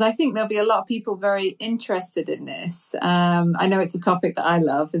board? Because I think there'll be a lot of people very interested in this. I know it's a topic that I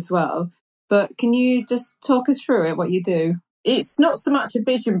love as well. But can you just talk us through it, what you do? It's not so much a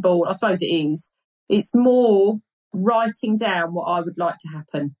vision board, I suppose it is. It's more writing down what I would like to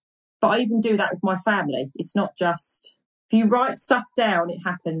happen. But I even do that with my family. It's not just, if you write stuff down, it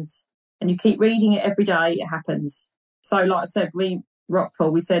happens. And you keep reading it every day, it happens. So like I said,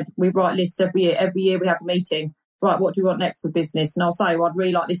 Rockpool, we said we write lists every year. Every year we have a meeting. Right, what do we want next for business? And I'll say, I'd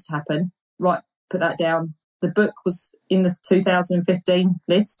really like this to happen. Right, put that down. The book was in the 2015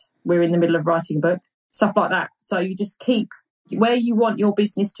 list. We're in the middle of writing a book. Stuff like that. So you just keep where you want your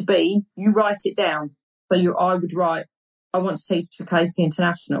business to be, you write it down. So I would write, I want to teach Cake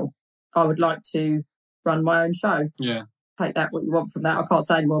International. I would like to run my own show. Yeah. Take that what you want from that. I can't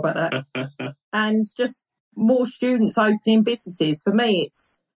say any more about that. And just more students opening businesses. For me,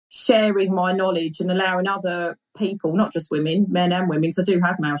 it's sharing my knowledge and allowing other people, not just women, men and women, because I do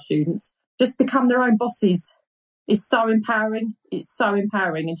have male students, just become their own bosses. It's so empowering. It's so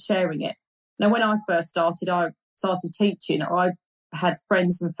empowering, and sharing it. Now, when I first started teaching, I had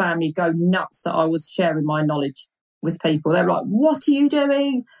friends and family go nuts that I was sharing my knowledge with people. They were like, what are you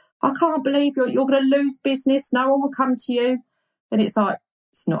doing? I can't believe you're going to lose business. No one will come to you. And it's like,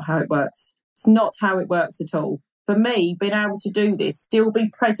 it's not how it works. It's not how it works at all. For me, being able to do this, still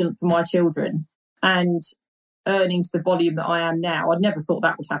be present for my children and earning to the volume that I am now. I'd never thought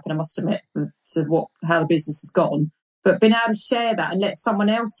that would happen, I must admit, to how the business has gone. But being able to share that and let someone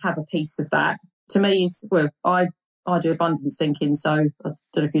else have a piece of that, to me is, well, I do abundance thinking, so I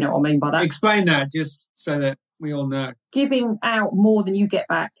don't know if you know what I mean by that. Explain that, just so that we all know. Giving out more than you get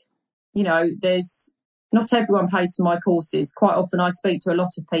back. You know, not everyone pays for my courses. Quite often I speak to a lot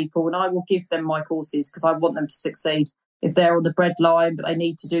of people and I will give them my courses because I want them to succeed. If they're on the breadline, but they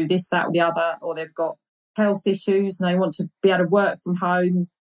need to do this, that or the other, or they've got health issues and they want to be able to work from home,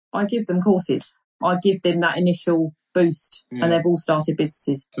 I give them courses. I give them that initial boost, and they've all started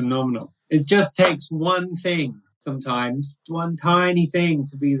businesses. Phenomenal. It just takes one thing sometimes, one tiny thing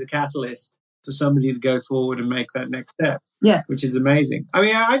to be the catalyst for somebody to go forward and make that next step. Yeah. Which is amazing. I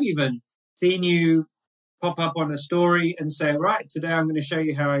mean, I've even seen you pop up on a story and say, right, today I'm going to show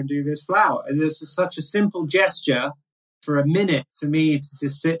you how I do this flower. And it's just such a simple gesture for a minute for me to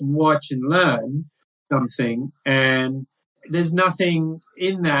just sit and watch and learn something. And there's nothing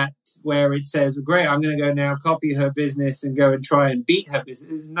in that where it says, well, great, I'm going to go now copy her business and go and try and beat her business.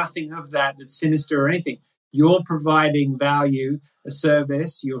 There's nothing of that that's sinister or anything. You're providing value, a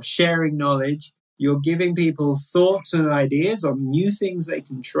service, you're sharing knowledge, you're giving people thoughts and ideas on new things they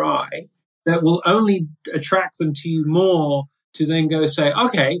can try that will only attract them to you more to then go say,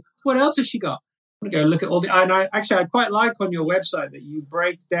 okay, what else has she got? I'm going to go look at all the... And I quite like on your website that you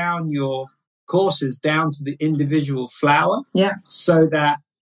break down your courses down to the individual flower. Yeah. So that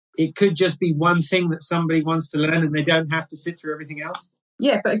it could just be one thing that somebody wants to learn and they don't have to sit through everything else.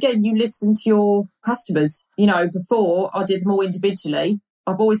 Yeah, but again, you listen to your customers. You know, before I did them all individually.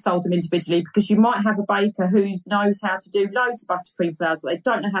 I've always sold them individually because you might have a baker who knows how to do loads of buttercream flowers, but they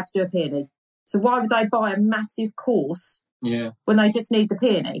don't know how to do a peony. So why would they buy a massive course when they just need the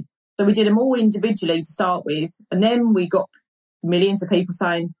peony? So we did them all individually to start with. And then we got millions of people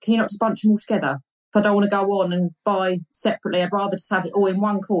saying, can you not just bunch them all together? Because I don't want to go on and buy separately. I'd rather just have it all in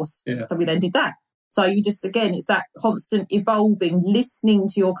one course. Yeah. So we then did that. So you just, again, it's that constant evolving, listening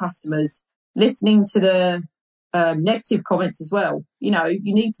to your customers, listening to the negative comments as well. You know,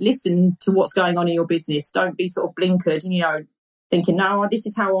 you need to listen to what's going on in your business. Don't be sort of blinkered and, you know, thinking, no, this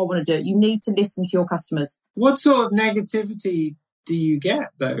is how I want to do it. You need to listen to your customers. What sort of negativity do you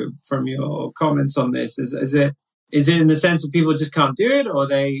get, though, from your comments on this? Is it in the sense of people just can't do it, or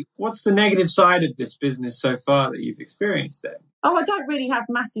what's the negative side of this business so far that you've experienced then? Oh, I don't really have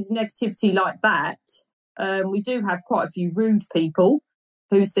massive negativity like that. We do have quite a few rude people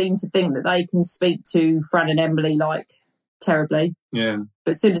who seem to think that they can speak to Fran and Emily like terribly. Yeah.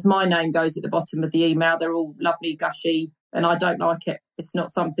 But as soon as my name goes at the bottom of the email, they're all lovely, gushy, and I don't like it. It's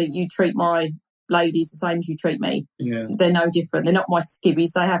not something you treat my ladies the same as you treat me. Yeah. They're no different. They're not my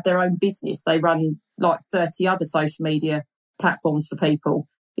skivvies. They have their own business. They run like 30 other social media platforms for people.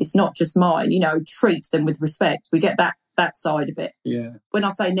 It's not just mine. You know, treat them with respect. We get that side of it. Yeah. When I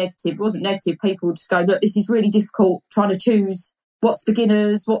say negative, it wasn't negative. People would just go, look, this is really difficult trying to choose what's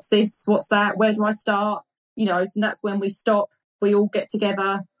beginners, what's this, what's that, where do I start? You know, and that's when we stop. We all get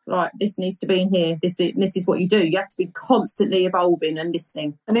together. Right, this needs to be in here. This is what you do. You have to be constantly evolving and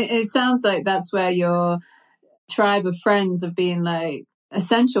listening. And it sounds like that's where your tribe of friends have been like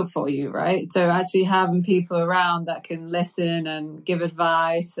essential for you, right? So actually having people around that can listen and give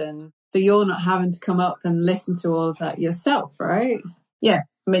advice, and so you're not having to come up and listen to all of that yourself, right? Yeah.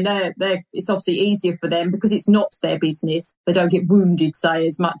 I mean, it's obviously easier for them because it's not their business. They don't get wounded, say,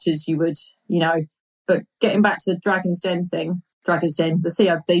 as much as you would, you know. But getting back to the the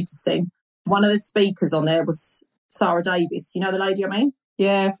Theothetus thing, one of the speakers on there was Sarah Davis. You know the lady I mean?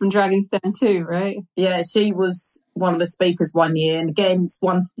 Yeah, from Dragon's Den too, right? Yeah, she was one of the speakers one year. And again, it's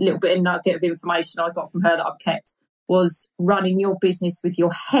one little bit of nugget of information I got from her that I've kept was running your business with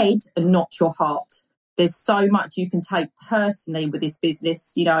your head and not your heart. There's so much you can take personally with this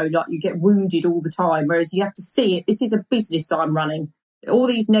business, you know, like you get wounded all the time, whereas you have to see it. This is a business I'm running. All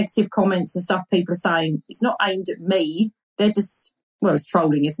these negative comments and stuff people are saying, it's not aimed at me. They're just, well, it's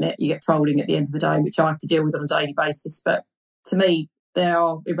trolling, isn't it? You get trolling at the end of the day, which I have to deal with on a daily basis. But to me, they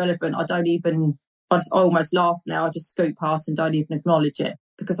are irrelevant. I almost laugh now. I just scoot past and don't even acknowledge it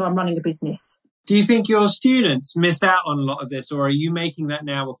because I'm running a business. Do you think your students miss out on a lot of this, or are you making that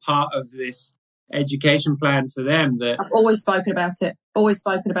now a part of this education plan for them? That I've always spoken about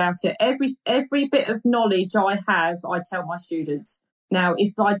it. Every bit of knowledge I have, I tell my students. Now,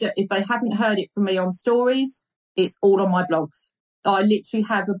 if they haven't heard it from me on stories, it's all on my blogs. I literally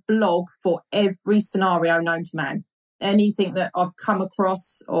have a blog for every scenario known to man. Anything that I've come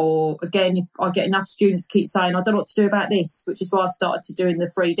across, or again, if I get enough students keep saying, I don't know what to do about this, which is why I've started doing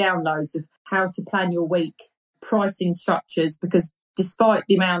the free downloads of how to plan your week, pricing structures, because despite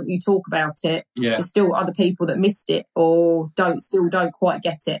the amount you talk about it, there's still other people that missed it or don't quite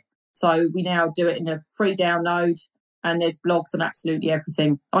get it. So we now do it in a free download, and there's blogs on absolutely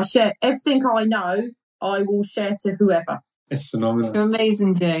everything. I share everything I know. I will share to whoever. It's phenomenal. You're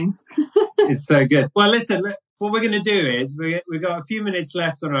amazing, Jane. It's so good. Well, listen, what we're going to do is we've got a few minutes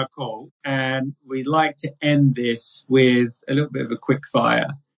left on our call, and we'd like to end this with a little bit of a quick fire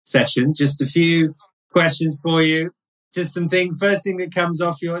session. Just a few questions for you. Just some things. First thing that comes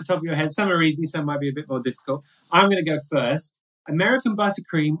off your top of your head. Some are easy, some might be a bit more difficult. I'm going to go first. American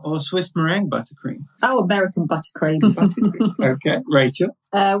buttercream or Swiss meringue buttercream? Oh, American buttercream. Okay, Rachel.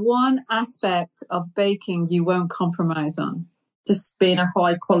 One aspect of baking you won't compromise on. Just being a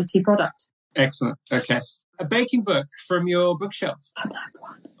high quality product. Excellent. Okay. A baking book from your bookshelf? I don't have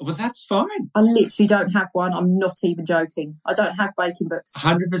one. Well, that's fine. I literally don't have one. I'm not even joking. I don't have baking books.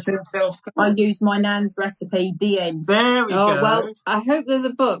 100% self-taught. I use my nan's recipe, the end. There we go. Well, I hope there's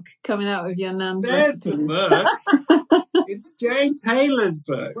a book coming out of your nan's recipe. There's the book. It's Jane Taylor's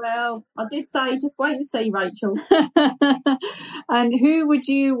book. Well, I did say, just wait and see, Rachel. And who would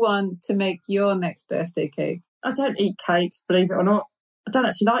you want to make your next birthday cake? I don't eat cake, believe it or not. I don't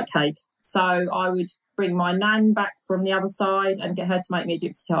actually like cake. So I would bring my nan back from the other side and get her to make me a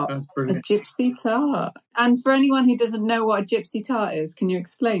gypsy tart. That's A brilliant. gypsy tart. And for anyone who doesn't know what a gypsy tart is, can you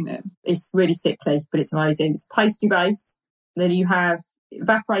explain it? It's really sickly, but it's amazing. It's pastry base. Then you have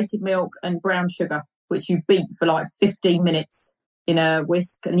evaporated milk and brown sugar, which you beat for like 15 minutes in a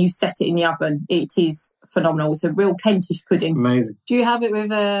whisk, and you set it in the oven. It is phenomenal. It's a real Kentish pudding. Amazing. Do you have it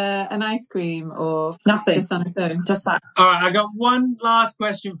with an ice cream or Nothing. just on its own? Just that. All right, I got one last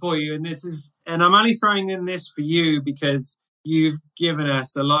question for you, and I'm only throwing in this for you because you've given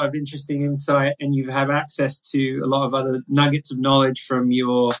us a lot of interesting insight and you have access to a lot of other nuggets of knowledge from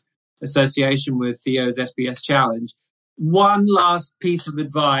your association with Theo's SBS Challenge. One last piece of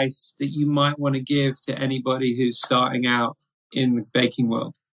advice that you might want to give to anybody who's starting out in the baking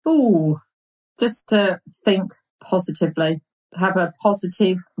world? Ooh, just to think positively. Have a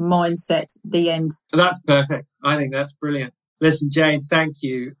positive mindset, the end. That's perfect. I think that's brilliant. Listen, Jane, thank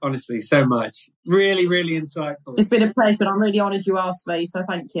you, honestly, so much. Really, really insightful. It's been a pleasure. I'm really honoured you asked me, so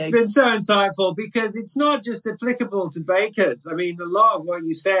thank you. It's been so insightful because it's not just applicable to bakers. I mean, a lot of what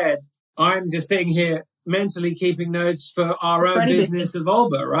you said, I'm just sitting here mentally keeping notes for our own business of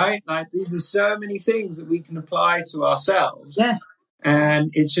OLBAA, right? Like, these are so many things that we can apply to ourselves. Yeah.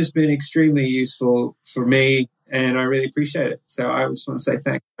 And it's just been extremely useful for me, and I really appreciate it. So I just want to say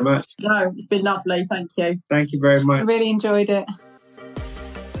thank you very much. No, it's been lovely. Thank you. Thank you very I much. really enjoyed it.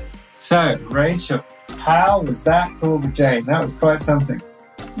 So, Rachel, how was that call with Jane? That was quite something.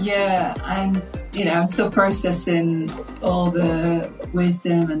 Yeah, I'm still processing all the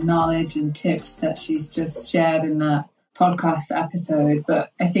wisdom and knowledge and tips that she's just shared in that podcast episode.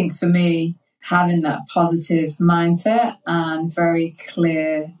 But I think for me, having that positive mindset and very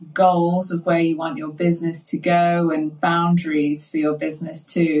clear goals of where you want your business to go and boundaries for your business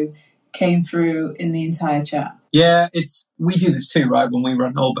too came through in the entire chat. Yeah, we do this too, right? When we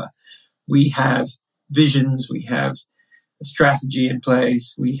run OLBAA, we have visions, we have a strategy in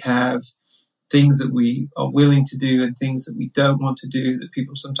place, we have things that we are willing to do and things that we don't want to do that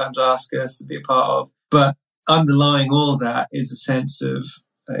people sometimes ask us to be a part of. But underlying all of that is a sense of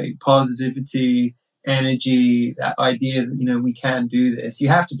a positivity, energy, that idea that, we can do this. You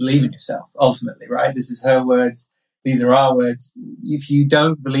have to believe in yourself, ultimately, right? This is her words. These are our words. If you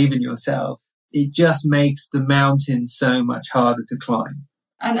don't believe in yourself, it just makes the mountain so much harder to climb.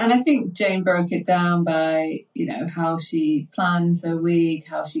 And I think Jane broke it down by, how she plans her week,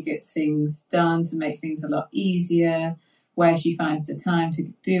 how she gets things done to make things a lot easier, where she finds the time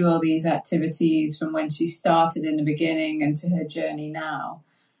to do all these activities from when she started in the beginning and to her journey now.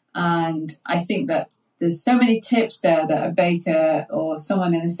 And I think that there's so many tips there that a baker or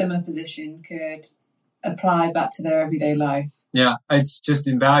someone in a similar position could apply back to their everyday life. Yeah, it's just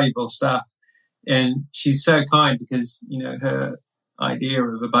invaluable stuff. And she's so kind because, her idea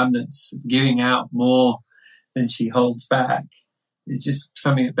of abundance, giving out more than she holds back, is just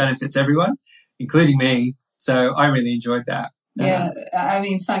something that benefits everyone, including me. So I really enjoyed that. Yeah,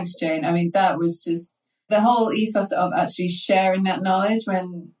 thanks, Jane. That was just the whole ethos of actually sharing that knowledge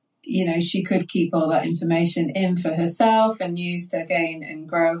when, she could keep all that information in for herself and use to gain and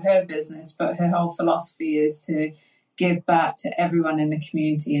grow her business. But her whole philosophy is to give back to everyone in the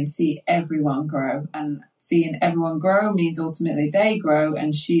community and see everyone grow. And seeing everyone grow means ultimately they grow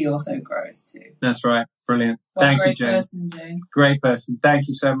and she also grows too. That's right. Brilliant. Thank you, Jane. Great person, Jane. Great person. Thank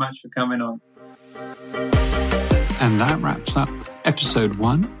you so much for coming on. And that wraps up episode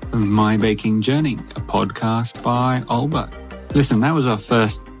 1 of My Baking Journey, a podcast by OLBAA. Listen, that was our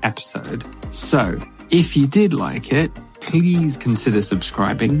first episode. So if you did like it, please consider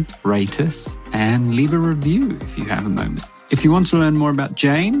subscribing, rate us, and leave a review if you have a moment. If you want to learn more about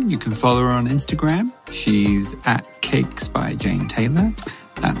Jane, you can follow her on Instagram. She's at Cakes by Jane Taylor.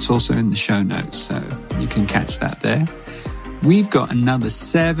 That's also in the show notes, so you can catch that there. We've got another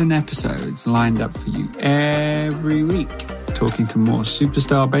 7 episodes lined up for you every week, talking to more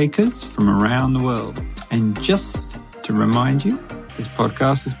superstar bakers from around the world. And just to remind you, this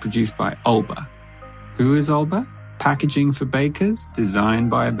podcast is produced by OLBAA. Who is OLBAA? Packaging for bakers, designed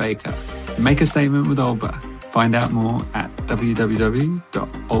by a baker. Make a statement with OLBAA. Find out more at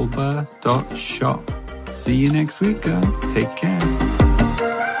www.olbaa.shop. See you next week, guys. Take care.